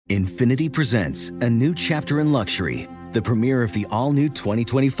Infinity presents a new chapter in luxury, the premiere of the all-new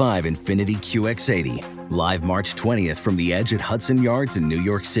 2025 Infinity QX80, live March 20th from the Edge at Hudson Yards in New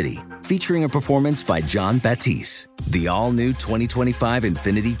York City, featuring a performance by John Batiste. The all-new 2025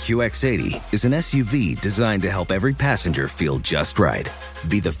 Infinity QX80 is an SUV designed to help every passenger feel just right.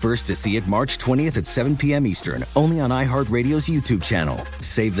 Be the first to see it March 20th at 7 p.m. Eastern, only on iHeartRadio's YouTube channel.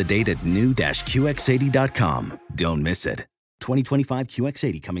 Save the date at new-QX80.com. Don't miss it. 2025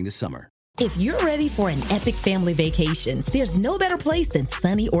 QX80 coming this summer. If you're ready for an epic family vacation, there's no better place than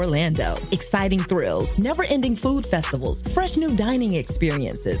sunny Orlando. Exciting thrills, never-ending food festivals, fresh new dining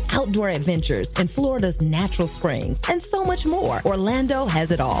experiences, outdoor adventures, and Florida's natural springs, and so much more. Orlando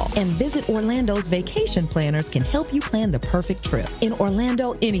has it all. And Visit Orlando's vacation planners can help you plan the perfect trip. In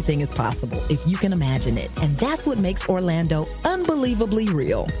Orlando, anything is possible if you can imagine it. And that's what makes Orlando unbelievably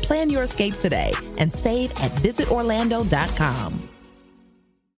real. Plan your escape today and save at visitorlando.com.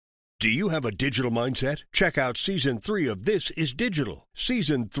 Do you have a digital mindset? Check out Season 3 of This Is Digital.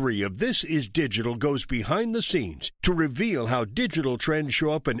 Season 3 of This Is Digital goes behind the scenes to reveal how digital trends show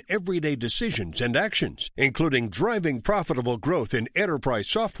up in everyday decisions and actions, including driving profitable growth in enterprise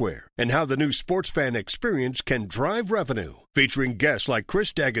software and how the new sports fan experience can drive revenue. Featuring guests like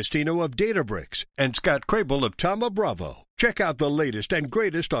Chris D'Agostino of Databricks and Scott Crable of Tama Bravo. Check out the latest and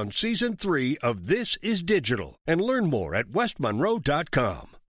greatest on Season 3 of This Is Digital and learn more at westmonroe.com.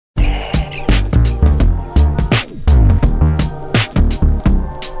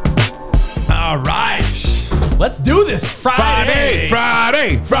 All right, let's do this. Friday.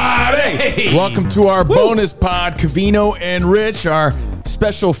 Welcome to our bonus pod, Covino and Rich, our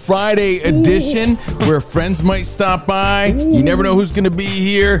special Friday edition where friends might stop by. You never know who's going to be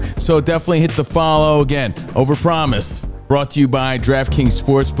here, so definitely hit the follow. Again, Overpromised. Brought to you by DraftKings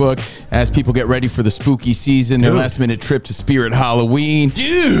Sportsbook as people get ready for the spooky season, their last-minute trip to Spirit Halloween.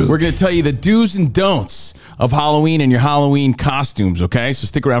 We're going to tell you the do's and don'ts of Halloween and your Halloween costumes, okay? So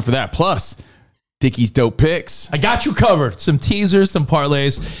stick around for that. Plus, Dickie's dope picks. I got you covered. Some teasers, some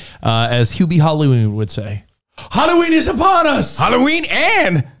parlays, as Hubie Halloween would say. Halloween is upon us! Halloween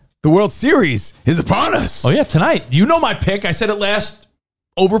and the World Series is upon us. Oh, yeah, tonight. You know my pick. I said it last.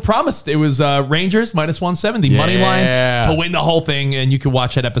 Overpromised. It was Rangers minus 170 money line to win the whole thing, and you can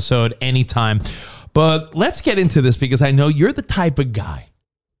watch that episode anytime. But let's get into this because I know you're the type of guy.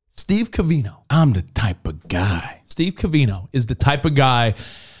 Steve Covino. I'm the type of guy. Steve Covino is the type of guy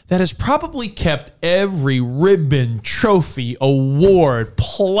that has probably kept every ribbon, trophy, award,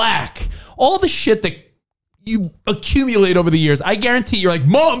 plaque, all the shit that you accumulate over the years. I guarantee you're like,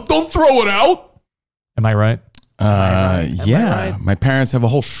 Mom, don't throw it out. Am I right? Yeah. My parents have a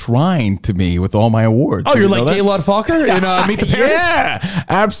whole shrine to me with all my awards. Oh, you're like Gaylord Falker in Meet the Parents? Yeah,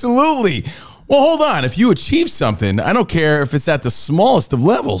 absolutely. Well, hold on. If you achieve something, I don't care if it's at the smallest of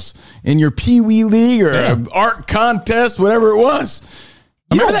levels in your Pee Wee League or art contest, whatever it was.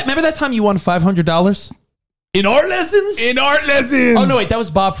 Remember that time you won $500? In art lessons? In art lessons. Oh, no, wait. That was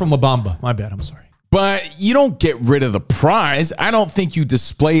Bob from La Bamba. My bad. I'm sorry. But you don't get rid of the prize. I don't think you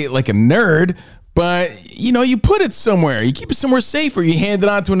display it like a nerd. But, you put it somewhere. You keep it somewhere safe or you hand it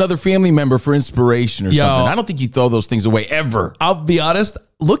on to another family member for inspiration or something. I don't think you throw those things away ever. I'll be honest.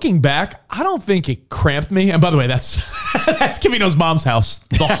 Looking back, I don't think it cramped me. And by the way, that's Covino's mom's house,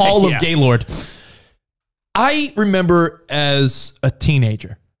 the Hall of Gaylord. I remember as a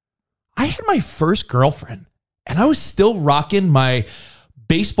teenager, I had my first girlfriend and I was still rocking my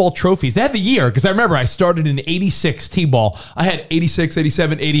baseball trophies. They had the year because I remember I started in 86 T-ball. I had 86,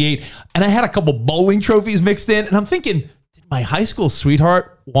 87, 88, and I had a couple bowling trophies mixed in. And I'm thinking, did my high school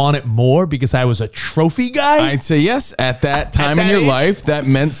sweetheart want it more because I was a trophy guy? I'd say yes. At that time in your life, that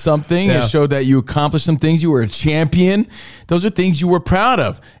meant something. It showed that you accomplished some things. You were a champion. Those are things you were proud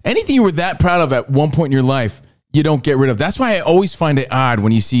of. Anything you were that proud of at one point in your life, you don't get rid of. That's why I always find it odd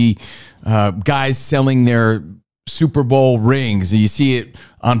when you see guys selling their Super Bowl rings, and you see it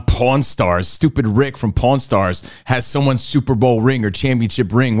on Pawn Stars. Stupid Rick from Pawn Stars has someone's Super Bowl ring or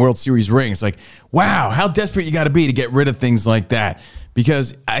championship ring, World Series ring. It's like, wow, how desperate you got to be to get rid of things like that.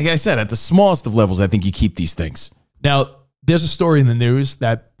 Because, like I said, at the smallest of levels, I think you keep these things. Now, there's a story in the news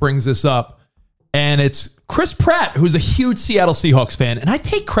that brings this up, and it's Chris Pratt, who's a huge Seattle Seahawks fan, and I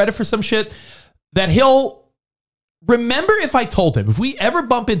take credit for some shit that he'll remember if I told him. If we ever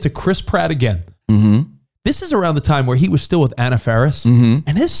bump into Chris Pratt again, this is around the time where he was still with Anna Faris, and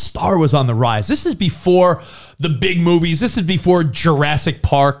his star was on the rise. This is before the big movies. This is before Jurassic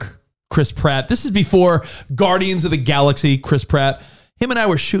Park, Chris Pratt. This is before Guardians of the Galaxy, Chris Pratt. Him and I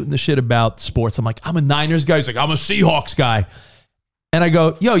were shooting the shit about sports. I'm like, I'm a Niners guy. He's like, I'm a Seahawks guy. And I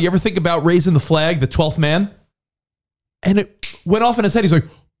go, yo, you ever think about raising the flag, the 12th man? And it went off in his head. He's like,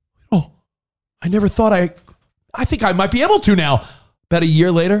 I never thought I think I might be able to now. About a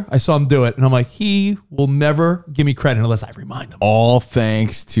year later, I saw him do it. And I'm like, he will never give me credit unless I remind him. All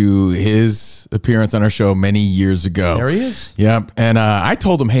thanks to his appearance on our show many years ago. There he is. Yep. And I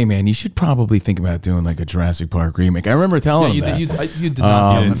told him, hey, man, you should probably think about doing like a Jurassic Park remake. I remember telling him that. You did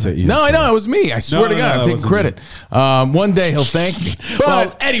not do it. No, I know. It was me. I swear to God, I'm taking credit. One day he'll thank me.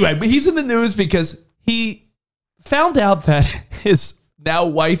 But anyway, but he's in the news because he found out that his now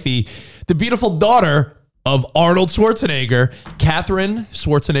wifey, the beautiful daughter of Arnold Schwarzenegger, Catherine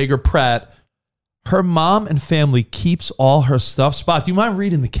Schwarzenegger Pratt, her mom and family keeps all her stuff. Spot, do you mind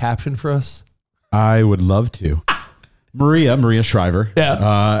reading the caption for us? I would love to. Maria Shriver,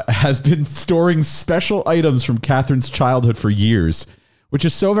 has been storing special items from Catherine's childhood for years, which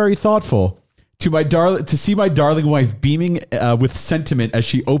is so very thoughtful. To see my darling wife beaming with sentiment as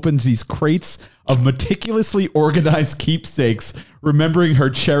she opens these crates of meticulously organized keepsakes, remembering her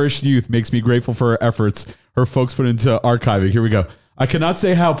cherished youth, makes me grateful for her efforts her folks put into archiving. Here we go. I cannot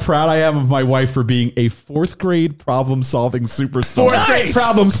say how proud I am of my wife for being a 4th grade problem-solving superstar. 4th grade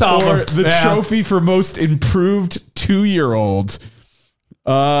problem solver. For the trophy for most improved 2-year-old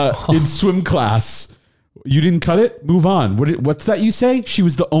in swim class. You didn't cut it? Move on. What's that you say? She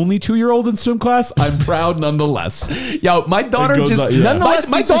was the only 2-year-old in swim class? I'm proud nonetheless. Yo, my daughter nonetheless,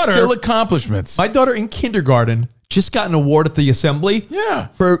 my these daughter are still accomplishments. My daughter in kindergarten just got an award at the assembly. Yeah.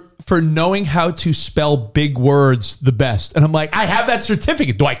 For knowing how to spell big words the best. And I'm like, I have that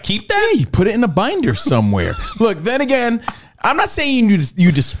certificate. Do I keep that? Yeah, you put it in a binder somewhere. Look, then again, I'm not saying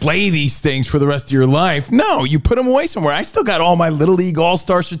you display these things for the rest of your life. No, you put them away somewhere. I still got all my Little League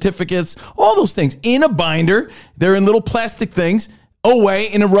All-Star certificates, all those things in a binder. They're in little plastic things away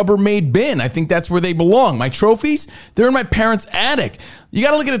in a Rubbermaid bin. I think that's where they belong. My trophies, they're in my parents' attic. You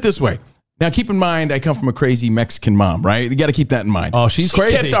got to look at it this way. Now, keep in mind, I come from a crazy Mexican mom, right? You got to keep that in mind. Oh, she's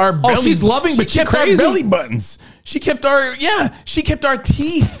crazy. Kept our belly, she's loving, but she kept our belly buttons. She kept our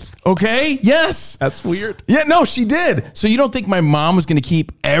teeth. Okay. Yes. That's weird. Yeah, no, she did. So you don't think my mom was going to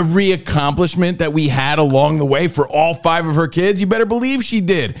keep every accomplishment that we had along the way for all 5 of her kids? You better believe she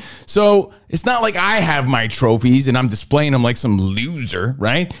did. So it's not like I have my trophies and I'm displaying them like some loser,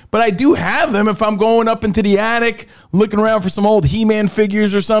 right? But I do have them if I'm going up into the attic, looking around for some old He-Man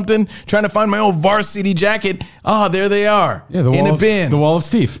figures or something, trying to find my old varsity jacket. Oh, there they are. Yeah, in a bin. The Wall of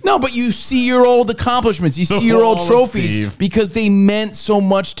Steve. No, but you see your old accomplishments. You see your old trophies because they meant so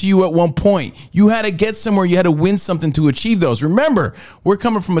much to you at one point. You had to get somewhere. You had to win something to achieve those. Remember, we're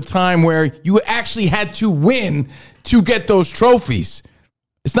coming from a time where you actually had to win to get those trophies.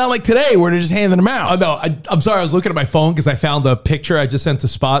 It's not like today where they're just handing them out. Oh, no, I'm sorry. I was looking at my phone because I found a picture I just sent to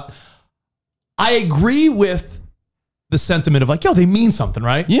Spot. I agree with the sentiment of like, yo, they mean something,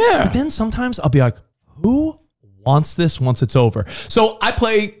 right? Yeah. But then sometimes I'll be like, who wants this once it's over? So I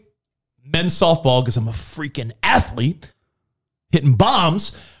play men's softball because I'm a freaking athlete hitting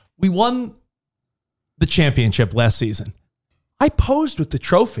bombs. We won the championship last season. I posed with the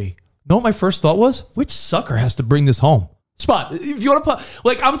trophy. Know what my first thought was? Which sucker has to bring this home? Spot, if you want to play,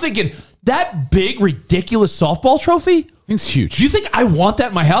 like I'm thinking that big, ridiculous softball trophy. It's huge. Do you think I want that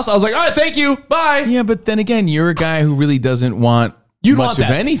in my house? I was like, all right, thank you. Bye. Yeah, but then again, you're a guy who really doesn't want much of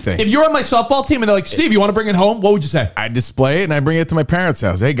anything. If you're on my softball team and they're like, Steve, you want to bring it home? What would you say? I display it and I bring it to my parents'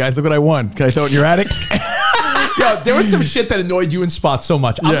 house. Hey, guys, look what I won. Can I throw it in your attic? Yo, there was some shit that annoyed you in Spot so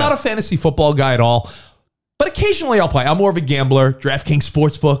much. I'm not a fantasy football guy at all, but occasionally I'll play. I'm more of a gambler. DraftKings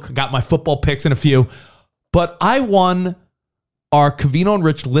Sportsbook. Got my football picks in a few. But I won our Covino and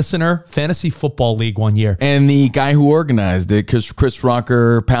Rich Listener Fantasy Football League one year. And the guy who organized it, Chris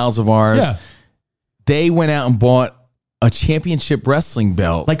Rocker, pals of ours, they went out and bought a championship wrestling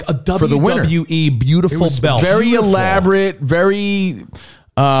belt. Like a WWE for the winner. Beautiful belt. Very elaborate, very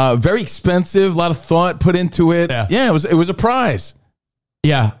expensive, a lot of thought put into it. Yeah, it was a prize.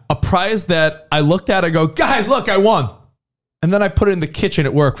 Yeah, a prize that I looked at, I go, guys, look, I won. And then I put it in the kitchen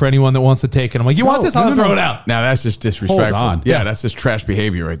at work for anyone that wants to take it. I'm like, you want this? I'll throw it out. Now that's just disrespectful. Hold on. Yeah, that's just trash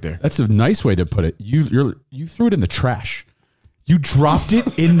behavior right there. That's a nice way to put it. You threw it in the trash. You dropped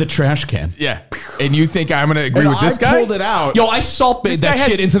it in the trash can. Yeah. And you think I'm going to agree with this guy? I pulled it out. Yo, I salt bait that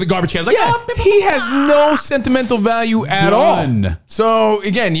shit into the garbage can. I was like, he has no sentimental value at all. So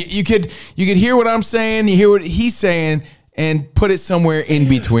again, you could hear what I'm saying, you hear what he's saying, and put it somewhere in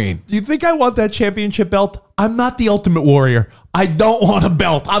between. Do you think I want that championship belt? I'm not the Ultimate Warrior. I don't want a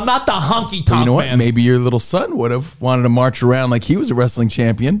belt. I'm not the honky tonk You know what? man. Maybe your little son would have wanted to march around like he was a wrestling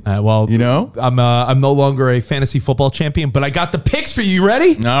champion. Well, you know, I'm no longer a fantasy football champion, but I got the picks for you. You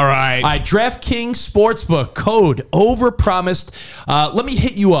ready? All right. DraftKings Sportsbook code Overpromised. Let me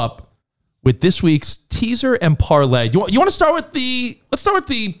hit you up with this week's teaser and parlay. You want to start with the? Let's start with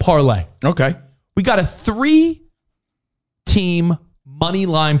the parlay. Okay. We got a 3-team money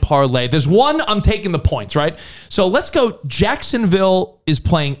line parlay. There's one I'm taking the points, right? So let's go. Jacksonville is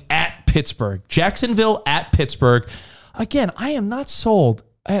playing at Pittsburgh. Jacksonville at Pittsburgh. Again, I am not sold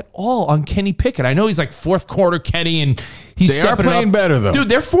at all on Kenny Pickett. I know he's like fourth quarter Kenny, and he's They are playing better, though. Dude,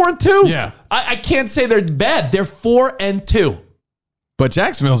 they're 4-2. Yeah. I can't say they're bad. They're 4-2. But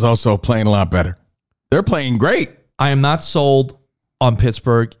Jacksonville's also playing a lot better. They're playing great. I am not sold on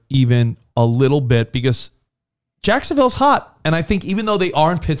Pittsburgh even a little bit because Jacksonville's hot. And I think even though they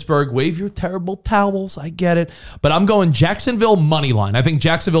are in Pittsburgh, wave your terrible towels. I get it. But I'm going Jacksonville money line. I think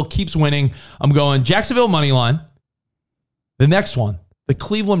Jacksonville keeps winning. I'm going Jacksonville money line. The next one, the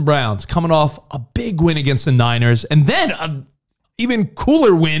Cleveland Browns coming off a big win against the Niners. And then a even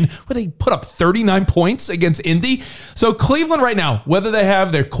cooler win where they put up 39 points against Indy. So Cleveland right now, whether they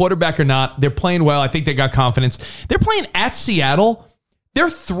have their quarterback or not, they're playing well. I think they got confidence. They're playing at Seattle. They're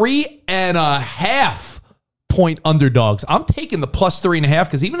 3.5 point underdogs. I'm taking the plus 3.5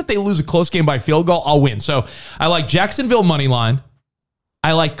 because even if they lose a close game by field goal, I'll win. So I like Jacksonville money line.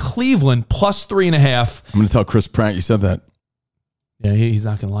 I like Cleveland plus 3.5. I'm going to tell Chris Pratt you said that. Yeah, he's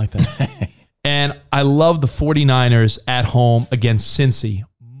not going to like that. And I love the 49ers at home against Cincy.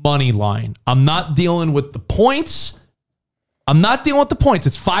 Money line. I'm not dealing with the points. It's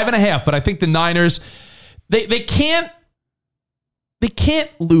 5.5, but I think the Niners, they can't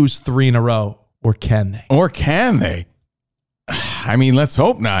lose 3 in a row, or can they? Or can they? I mean, let's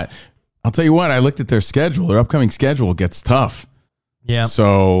hope not. I'll tell you what, I looked at their schedule. Their upcoming schedule gets tough. Yeah.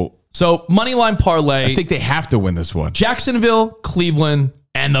 So money line parlay. I think they have to win this one. Jacksonville, Cleveland,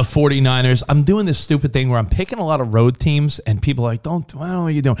 and the 49ers. I'm doing this stupid thing where I'm picking a lot of road teams, and people are like, I don't know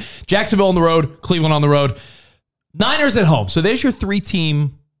what you're doing. Jacksonville on the road, Cleveland on the road, Niners at home. So there's your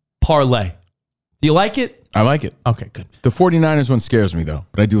 3-team parlay. Do you like it? I like it. Okay, good. The 49ers one scares me, though,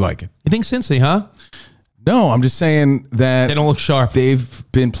 but I do like it. You think Cincy, huh? No, I'm just saying that They don't look sharp. they've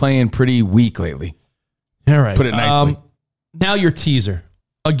been playing pretty weak lately. All right. Put it nicely. Now your teaser.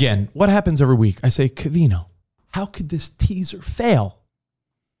 Again, what happens every week? I say, Covino, how could this teaser fail?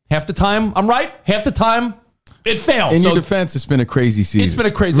 Half the time, I'm right. Half the time, it fails. In your defense, it's been a crazy season. It's been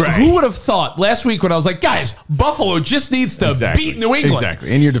a crazy. Right. Who would have thought last week when I was like, guys, Buffalo just needs to beat New England.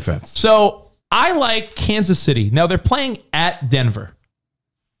 Exactly. In your defense. So I like Kansas City. Now they're playing at Denver.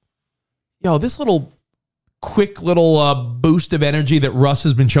 Yo, this quick little boost of energy that Russ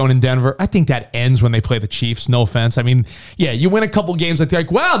has been shown in Denver, I think that ends when they play the Chiefs. No offense. I mean, yeah, you win a couple games,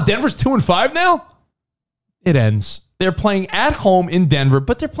 like, wow, Denver's 2-5 now? It ends. They're playing at home in Denver,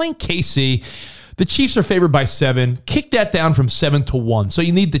 but they're playing KC. The Chiefs are favored by 7. Kick that down from 7-1. So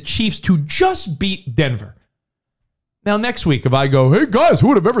you need the Chiefs to just beat Denver. Now, next week, if I go, hey, guys, who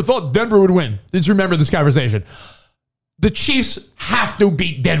would have ever thought Denver would win? Just remember this conversation. The Chiefs have to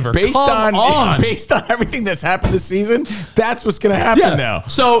beat Denver. Based on everything that's happened this season, that's what's going to happen now.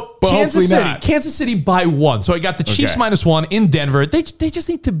 So but Kansas City by 1. So I got the Chiefs -1 in Denver. They just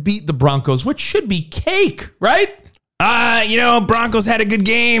need to beat the Broncos, which should be cake, right? Broncos had a good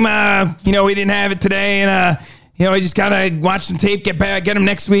game. We didn't have it today, and we just gotta watch some tape, get them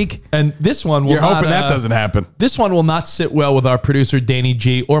next week. And this one will You're hoping that doesn't happen. This one will not sit well with our producer Danny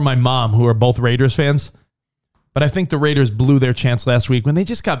G or my mom, who are both Raiders fans. But I think the Raiders blew their chance last week when they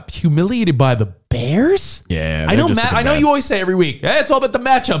just got humiliated by the Bears. Yeah, I know, Matt. I know you always say every week, it's all about the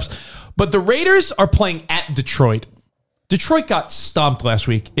matchups. But the Raiders are playing at Detroit. Detroit got stomped last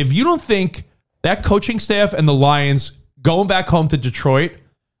week. If you don't think that coaching staff and the Lions going back home to Detroit,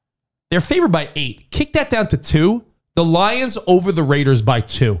 they're favored by 8. Kick that down to 2. The Lions over the Raiders by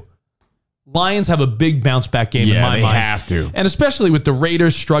 2. Lions have a big bounce back game in my mind. Yeah, they have to. And especially with the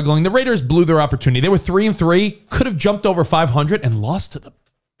Raiders struggling. The Raiders blew their opportunity. They were 3-3, could have jumped over 500 and lost to the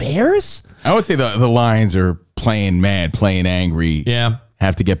Bears? I would say the Lions are playing mad, playing angry. Yeah.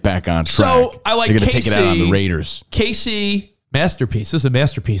 Have to get back on track. So I like They're going KC. to take it out on the Raiders. KC, masterpiece. This is a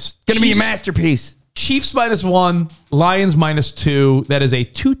masterpiece. Going to be a masterpiece. Chiefs -1, Lions -2. That is a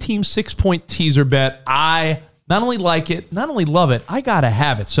 2-team 6-point teaser bet. I not only like it, not only love it, I got to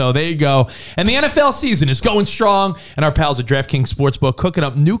have it. So there you go. And the NFL season is going strong. And our pals at DraftKings Sportsbook hooking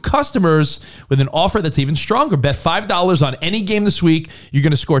up new customers with an offer that's even stronger. Bet $5 on any game this week. You're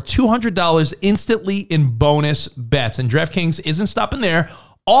going to score $200 instantly in bonus bets. And DraftKings isn't stopping there.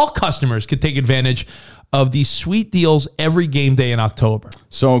 All customers can take advantage of these sweet deals every game day in October.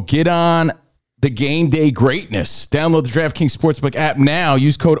 So get on the game day greatness. Download the DraftKings Sportsbook app now.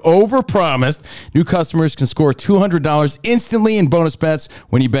 Use code OVERPROMISED. New customers can score $200 instantly in bonus bets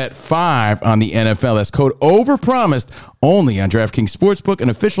when you bet $5 on the NFL. That's code OVERPROMISED only on DraftKings Sportsbook, an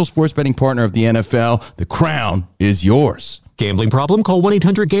official sports betting partner of the NFL. The crown is yours. Gambling problem? Call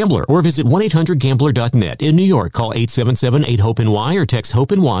 1-800-GAMBLER or visit 1-800-GAMBLER.net. In New York, call 877-8-HOPE-NY or text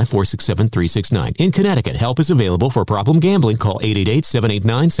HOPE-NY 467-369. In Connecticut, help is available for problem gambling. Call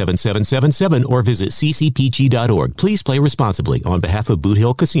 888-789-7777 or visit ccpg.org. Please play responsibly. On behalf of Boot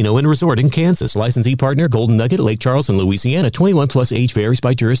Hill Casino and Resort in Kansas, licensee partner Golden Nugget, Lake Charles, and Louisiana. 21 plus age varies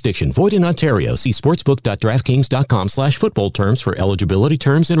by jurisdiction. Void in Ontario. See sportsbook.draftkings.com/football terms for eligibility,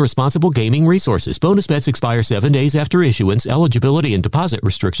 terms, and responsible gaming resources. Bonus bets expire 7 days after issuance. Eligibility and deposit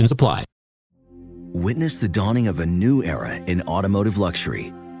restrictions apply. Witness the dawning of a new era in automotive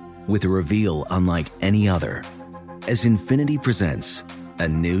luxury with a reveal unlike any other as Infiniti presents a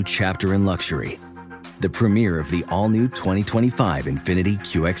new chapter in luxury, the premiere of the all-new 2025 Infiniti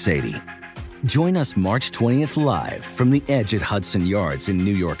QX80. Join us March 20th live from the Edge at Hudson Yards in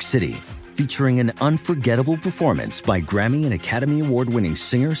New York City, featuring an unforgettable performance by Grammy and Academy Award-winning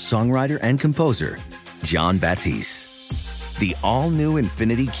singer, songwriter, and composer Jon Batiste. The all-new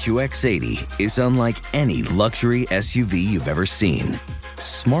Infiniti QX80 is unlike any luxury SUV you've ever seen.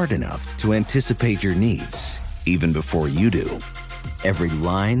 Smart enough to anticipate your needs, even before you do. Every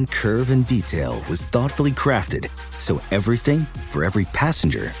line, curve, and detail was thoughtfully crafted, so everything for every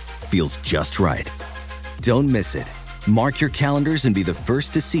passenger feels just right. Don't miss it. Mark your calendars and be the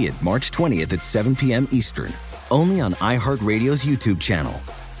first to see it March 20th at 7 p.m. Eastern, only on iHeartRadio's YouTube channel.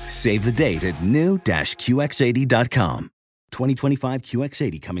 Save the date at new-QX80.com. 2025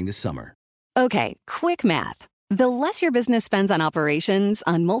 QX80 coming this summer. Okay, quick math. The less your business spends on operations,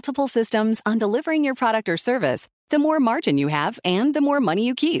 on multiple systems, on delivering your product or service, the more margin you have and the more money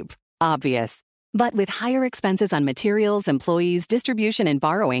you keep. Obvious. But with higher expenses on materials, employees, distribution, and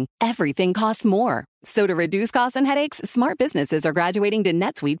borrowing, everything costs more. So to reduce costs and headaches, smart businesses are graduating to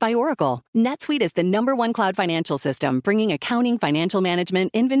NetSuite by Oracle. NetSuite is the #1 cloud financial system, bringing accounting, financial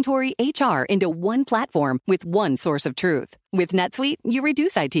management, inventory, HR into one platform with one source of truth. With NetSuite, you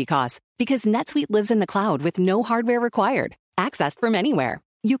reduce IT costs because NetSuite lives in the cloud with no hardware required, accessed from anywhere.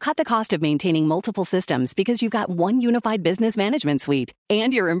 You cut the cost of maintaining multiple systems because you've got one unified business management suite.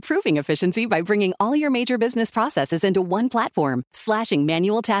 And you're improving efficiency by bringing all your major business processes into one platform, slashing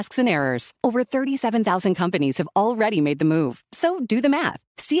manual tasks and errors. Over 37,000 companies have already made the move. So do the math.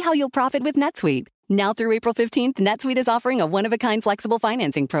 See how you'll profit with NetSuite. Now through April 15th, NetSuite is offering a one-of-a-kind flexible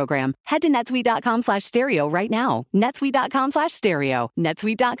financing program. Head to netsuite.com/stereo right now. netsuite.com/stereo.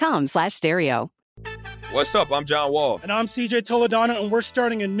 netsuite.com/stereo. What's up? I'm John Wall. And I'm CJ Toledano, and we're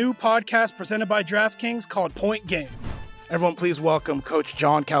starting a new podcast presented by DraftKings called Point Game. Everyone, please welcome Coach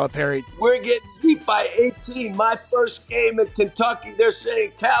John Calipari. We're getting beat by 18. My first game in Kentucky, they're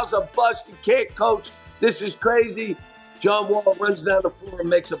saying Cal's a bust. He can't coach. This is crazy. John Wall runs down the floor and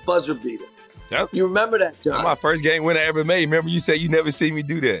makes a buzzer beater. Yep. You remember that, John? That's my first game winner I ever made. Remember you said you never seen me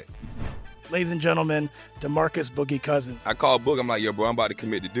do that. Ladies and gentlemen, DeMarcus Boogie Cousins. I called Boog. I'm like, yo, bro, I'm about to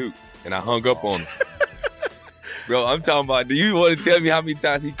commit to Duke. And I hung up on him. Bro, I'm talking about, do you want to tell me how many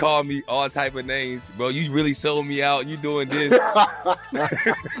times he called me all type of names? Bro, you really sold me out. You doing this.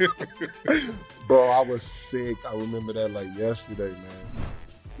 Bro, I was sick. I remember that like yesterday, man.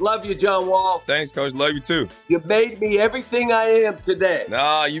 Love you, John Wall. Thanks, Coach. Love you, too. You made me everything I am today.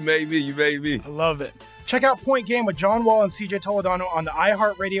 Nah, you made me. You made me. I love it. Check out Point Game with John Wall and CJ Toledano on the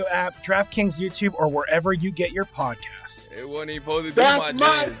iHeartRadio app, DraftKings YouTube, or wherever you get your podcasts. It wasn't even supposed to be That's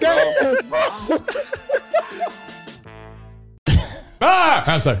my dance, bro.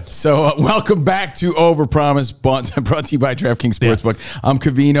 So welcome back to Overpromised, brought to you by DraftKings Sportsbook. I'm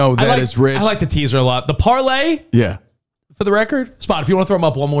Covino. That is Rich. I like the teaser a lot. The parlay, yeah. For the record, Spot, if you want to throw them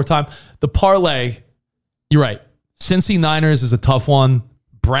up one more time, the parlay, you're right. Cincy Niners is a tough one.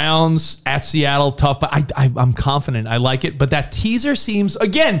 Browns at Seattle, tough, but I'm confident. I like it. But that teaser seems,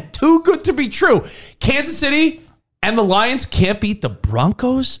 again, too good to be true. Kansas City and the Lions can't beat the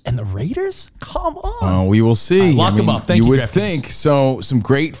Broncos and the Raiders? Come on. We will see. Lock them up. Thank you, would DraftKings. think. So some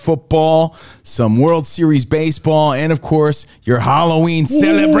great football, some World Series baseball, and, of course, your Halloween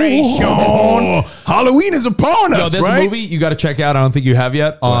celebration. Halloween is upon us, Yo, there's right? a movie you got to check out. I don't think you have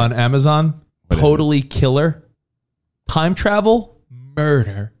yet on Amazon. Totally killer. Time travel.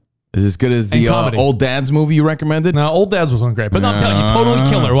 Murder. Is as good as the Old Dads movie you recommended? No, Old Dads wasn't great. But no, I'm telling you, totally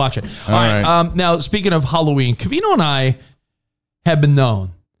killer. Watch it. All right. Now, speaking of Halloween, Covino and I have been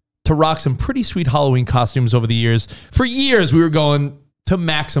known to rock some pretty sweet Halloween costumes over the years. For years, we were going to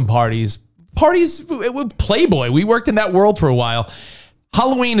Maxim parties with Playboy. We worked in that world for a while.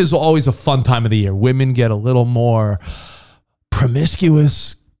 Halloween is always a fun time of the year. Women get a little more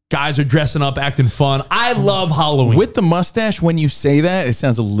promiscuous, Guys are dressing up, acting fun. I love Halloween. With the mustache, when you say that, it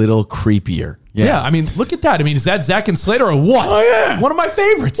sounds a little creepier. Yeah, I mean, look at that. I mean, is that Zach and Slater or what? Oh, yeah. One of my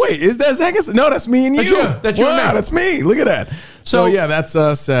favorites. Wait, is that Zach and Slater? No, that's me and you. That's you and me. That's me. Look at that. So yeah, that's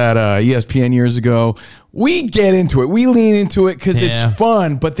us at ESPN years ago. We get into it. We lean into it because it's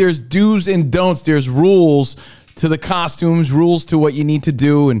fun, but there's do's and don'ts. There's rules to the costumes, rules to what you need to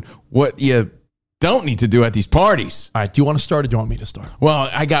do and what you don't need to do at these parties. All right, do you want to start or do you want me to start? Well,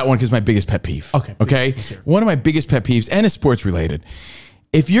 I got one because my biggest pet peeve. Okay. One of my biggest pet peeves, and it's sports related.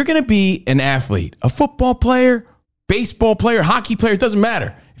 If you're going to be an athlete, a football player, baseball player, hockey player, it doesn't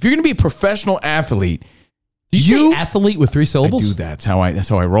matter. If you're going to be a professional athlete, do you say athlete with 3 syllables? I do that. That's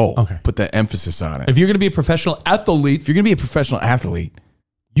how I roll. Okay. Put the emphasis on it. If you're going to be a professional athlete,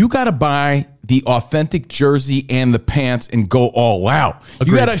 you got to buy the authentic jersey and the pants and go all out. Agreed.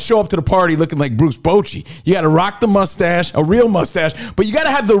 You got to show up to the party looking like Bruce Bochy. You got to rock the mustache, a real mustache, but you got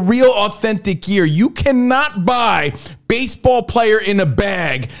to have the real authentic gear. You cannot buy baseball player in a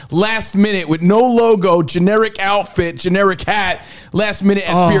bag last minute with no logo, generic outfit, generic hat, last minute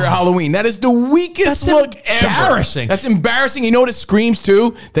at Spirit Halloween. That is the weakest look embarrassing. Ever. That's embarrassing. You know what it screams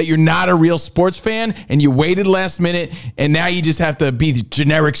too? That you're not a real sports fan and you waited last minute and now you just have to be the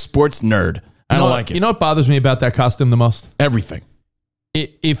generic sports nerd. I don't like it. You know what bothers me about that costume the most? Everything.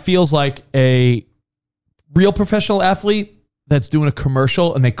 It feels like a real professional athlete that's doing a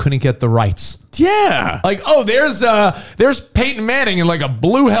commercial and they couldn't get the rights. Yeah. Like, there's Peyton Manning in like a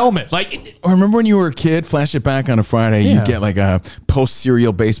blue helmet. Like, or remember when you were a kid, flash it back on a Friday, you get like a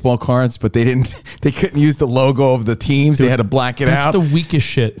post-serial baseball cards, but they couldn't use the logo of the teams. They had to black it out. That's the weakest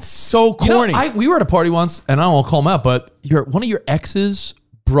shit. It's so corny. We were at a party once, and I don't want to call them out, but one of your ex's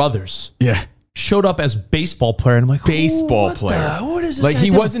brothers. Yeah. Showed up as baseball player, and I'm like, baseball player. What is this? Like,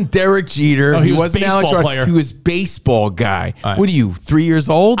 he wasn't Derek Jeter. No, he wasn't Alex Rodriguez. He was baseball guy. Right. What are you, 3 years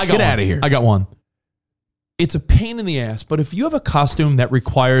old? Get out of here. I got one. It's a pain in the ass, but if you have a costume that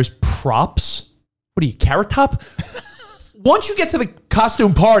requires props, what are you, Carrot Top? Once you get to the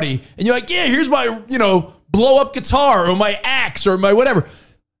costume party, and you're like, yeah, here's my, blow up guitar or my axe or my whatever.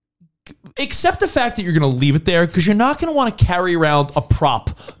 Accept the fact that you're going to leave it there because you're not going to want to carry around a prop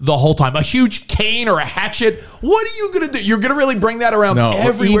the whole time. A huge cane or a hatchet. What are you going to do? You're going to really bring that around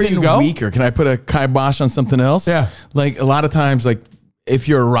everywhere you go? Weaker. Can I put a kibosh on something else? Yeah. Like a lot of times, like if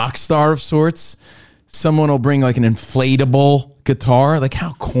you're a rock star of sorts, someone will bring like an inflatable guitar. Like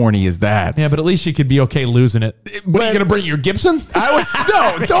how corny is that? Yeah, but at least you could be okay losing it. What, are you going to bring your Gibson?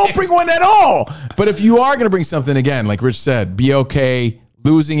 No, don't bring one at all. But if you are going to bring something, again, like Rich said, be okay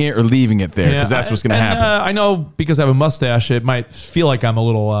losing it or leaving it there because that's what's going to happen. I know because I have a mustache, it might feel like I'm a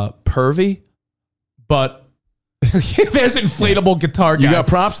little pervy, but there's inflatable guitar guy. You got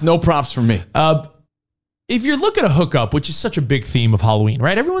props? No props for me. If you're looking to hook up, which is such a big theme of Halloween,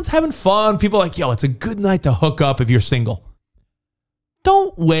 right? Everyone's having fun. People are like, yo, it's a good night to hook up if you're single.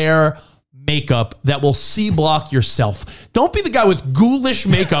 Don't wear makeup that will C-block yourself. Don't be the guy with ghoulish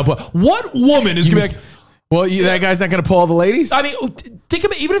makeup. What woman is going to be like, well, that guy's not going to pull all the ladies? I mean, think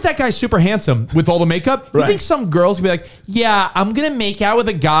about even if that guy's super handsome with all the makeup, you think some girls would be like, yeah, I'm going to make out with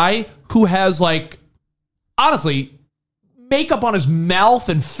a guy who has like, honestly, makeup on his mouth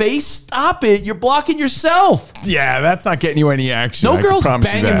and face? Stop it. You're blocking yourself. Yeah, that's not getting you any action. No girls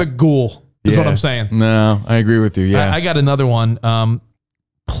banging the ghoul is what I'm saying. No, I agree with you. Yeah. I got another one.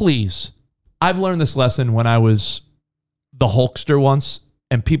 Please. I've learned this lesson when I was the Hulkster once,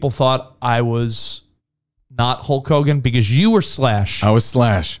 and people thought I was not Hulk Hogan because you were Slash. I was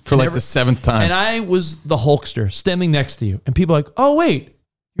Slash for like the 7th time. And I was the Hulkster standing next to you. And people are like, oh, wait,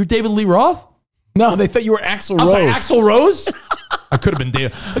 you're David Lee Roth? No, they thought you were Axl Rose. Sorry, Axl Rose? I could have been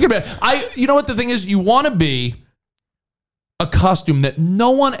David. You know what the thing is? You want to be a costume that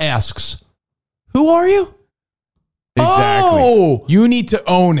no one asks, who are you? Exactly. Oh! You need to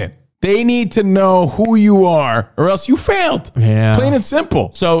own it. They need to know who you are or else you failed. Yeah. Plain and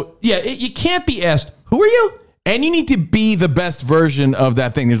simple. So, yeah, you can't be asked, who are you? And you need to be the best version of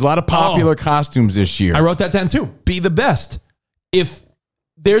that thing. There's a lot of popular costumes this year. I wrote that down too. Be the best. If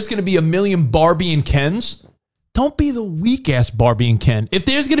there's going to be a million Barbie and Kens, don't be the weak-ass Barbie and Ken. If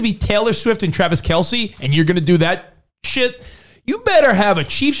there's going to be Taylor Swift and Travis Kelce, and you're going to do that shit, you better have a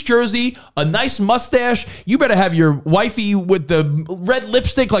Chiefs jersey, a nice mustache. You better have your wifey with the red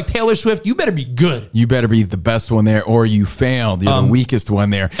lipstick like Taylor Swift. You better be good. You better be the best one there, or you failed. You're the weakest one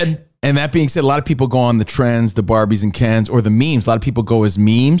there. And that being said, a lot of people go on the trends, the Barbies and Kens, or the memes. A lot of people go as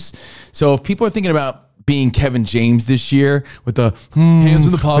memes. So if people are thinking about being Kevin James this year with the hands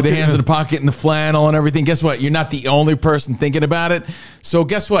in the pocket, with the hands in the pocket and the flannel and everything. Guess what? You're not the only person thinking about it. So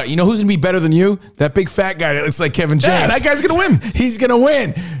guess what? You know who's going to be better than you? That big fat guy that looks like Kevin James. Yeah, that guy's going to win. He's going to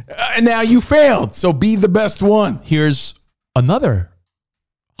win. And now you failed. So be the best one. Here's another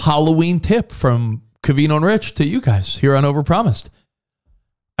Halloween tip from Covino and Rich to you guys here on Overpromised.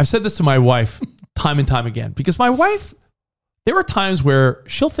 I've said this to my wife time and time again because my wife, there are times where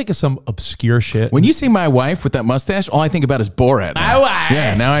she'll think of some obscure shit. When you say my wife with that mustache, all I think about is Borat. My wife.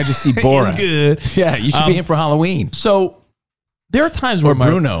 Yeah, now I just see Borat. He's good. Yeah, you should be in for Halloween. So there are times where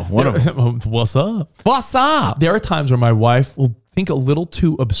Bruno, one of them. What's up? What's up? There are times where my wife will think a little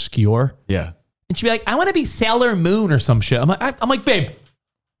too obscure. Yeah. And she'll be like, I want to be Sailor Moon or some shit. I'm like, babe,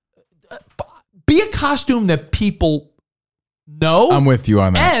 be a costume that people know. I'm with you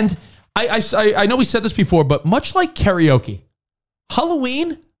on that. And I know we said this before, but much like karaoke,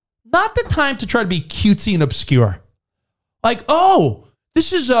 Halloween, not the time to try to be cutesy and obscure. Like, oh,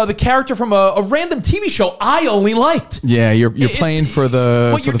 this is the character from a random TV show I only liked. Yeah, you're playing for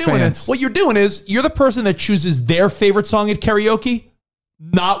the fans. What you're doing is you're the person that chooses their favorite song at karaoke,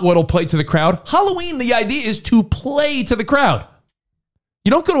 not what'll play to the crowd. Halloween, the idea is to play to the crowd.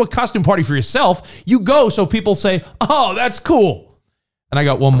 You don't go to a costume party for yourself. You go so people say, oh, that's cool. And I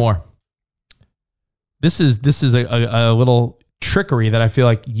got one more. This is a little trickery that I feel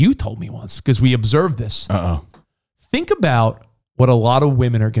like you told me once because we observed this. Uh-oh. Think about what a lot of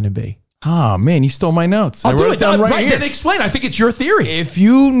women are going to be. Oh, man, you stole my notes. I'll I do wrote it it down right here. Then explain. I think it's your theory. If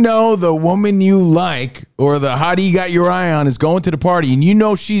you know the woman you like or the hottie you got your eye on is going to the party and you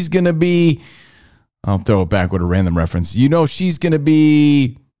know she's going to be, I'll throw it back with a random reference. You know she's going to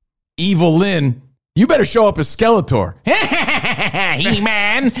be Evil Lynn. You better show up as Skeletor.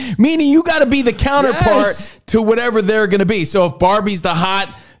 He-Man. Meaning you got to be the counterpart to whatever they're going to be. So if Barbie's the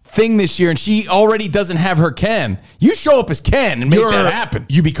hot thing this year and she already doesn't have her Ken, you show up as Ken and make that happen.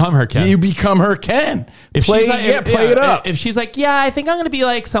 You become her Ken. You become her Ken. If play she's like, play it up. If she's like, yeah, I think I'm going to be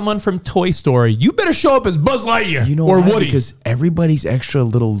like someone from Toy Story, you better show up as Buzz Lightyear or why? Woody. Because everybody's extra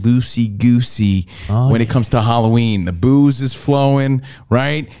little loosey-goosey when it comes to Halloween. The booze is flowing,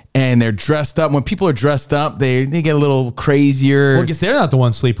 right? And they're dressed up. When people are dressed up, they get a little crazier. Well, I guess they're not the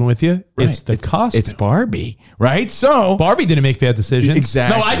ones sleeping with you. Right. It's the costume. It's Barbie, right? So Barbie didn't make bad decisions.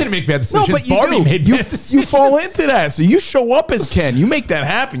 Exactly. No, I didn't make bad decisions. No, but you Barbie made bad decisions. You fall into that. So you show up as Ken. You make that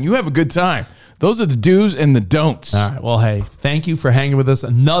happen. You have a good time. Those are the do's and the don'ts. All right. Well, hey, thank you for hanging with us.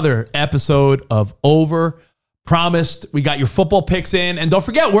 Another episode of Overpromised. We got your football picks in. And don't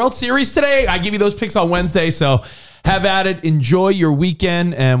forget, World Series today. I give you those picks on Wednesday. So have at it. Enjoy your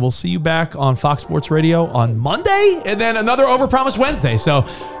weekend. And we'll see you back on Fox Sports Radio on Monday. And then another Overpromised Wednesday. So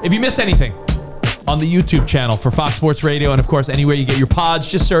if you miss anything on the YouTube channel for Fox Sports Radio, and of course, anywhere you get your pods,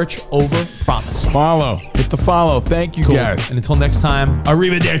 just search Overpromised. Follow. Hit the follow. Thank you, guys. And until next time,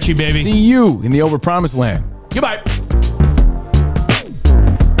 arrivederci, baby. See you in the Overpromised land. Goodbye.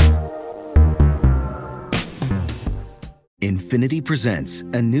 Infiniti presents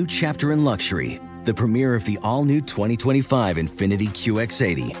a new chapter in luxury, the premiere of the all-new 2025 Infiniti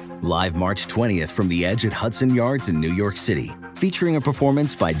QX80, live March 20th from the Edge at Hudson Yards in New York City, featuring a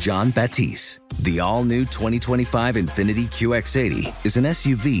performance by John Batiste. The all-new 2025 Infiniti QX80 is an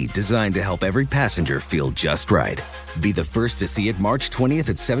SUV designed to help every passenger feel just right. Be the first to see it March 20th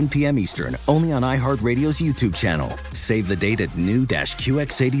at 7 p.m. Eastern, only on iHeartRadio's YouTube channel. Save the date at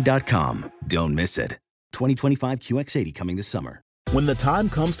new-QX80.com. Don't miss it. 2025 QX80 coming this summer. When the time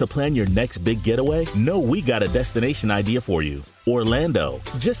comes to plan your next big getaway, know we got a destination idea for you. Orlando.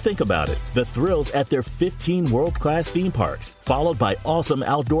 Just think about it. The thrills at their 15 world-class theme parks, followed by awesome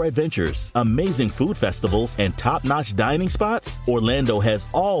outdoor adventures, amazing food festivals, and top-notch dining spots. Orlando has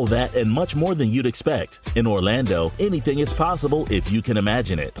all that and much more than you'd expect. In Orlando, anything is possible if you can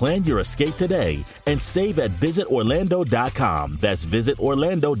imagine it. Plan your escape today and save at visitorlando.com. That's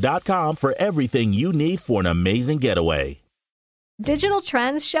visitorlando.com for everything you need for an amazing getaway. Digital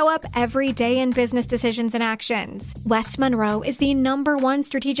trends show up every day in business decisions and actions. West Monroe is the #1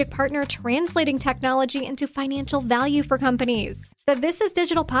 strategic partner translating technology into financial value for companies. The This is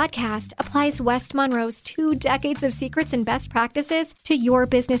Digital podcast applies West Monroe's 2 decades of secrets and best practices to your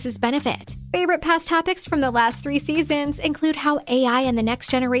business's benefit. Favorite past topics from the last 3 seasons include how AI and the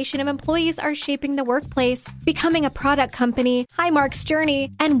next generation of employees are shaping the workplace, becoming a product company, Highmark's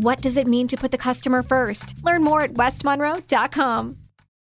journey, and what does it mean to put the customer first. Learn more at westmonroe.com.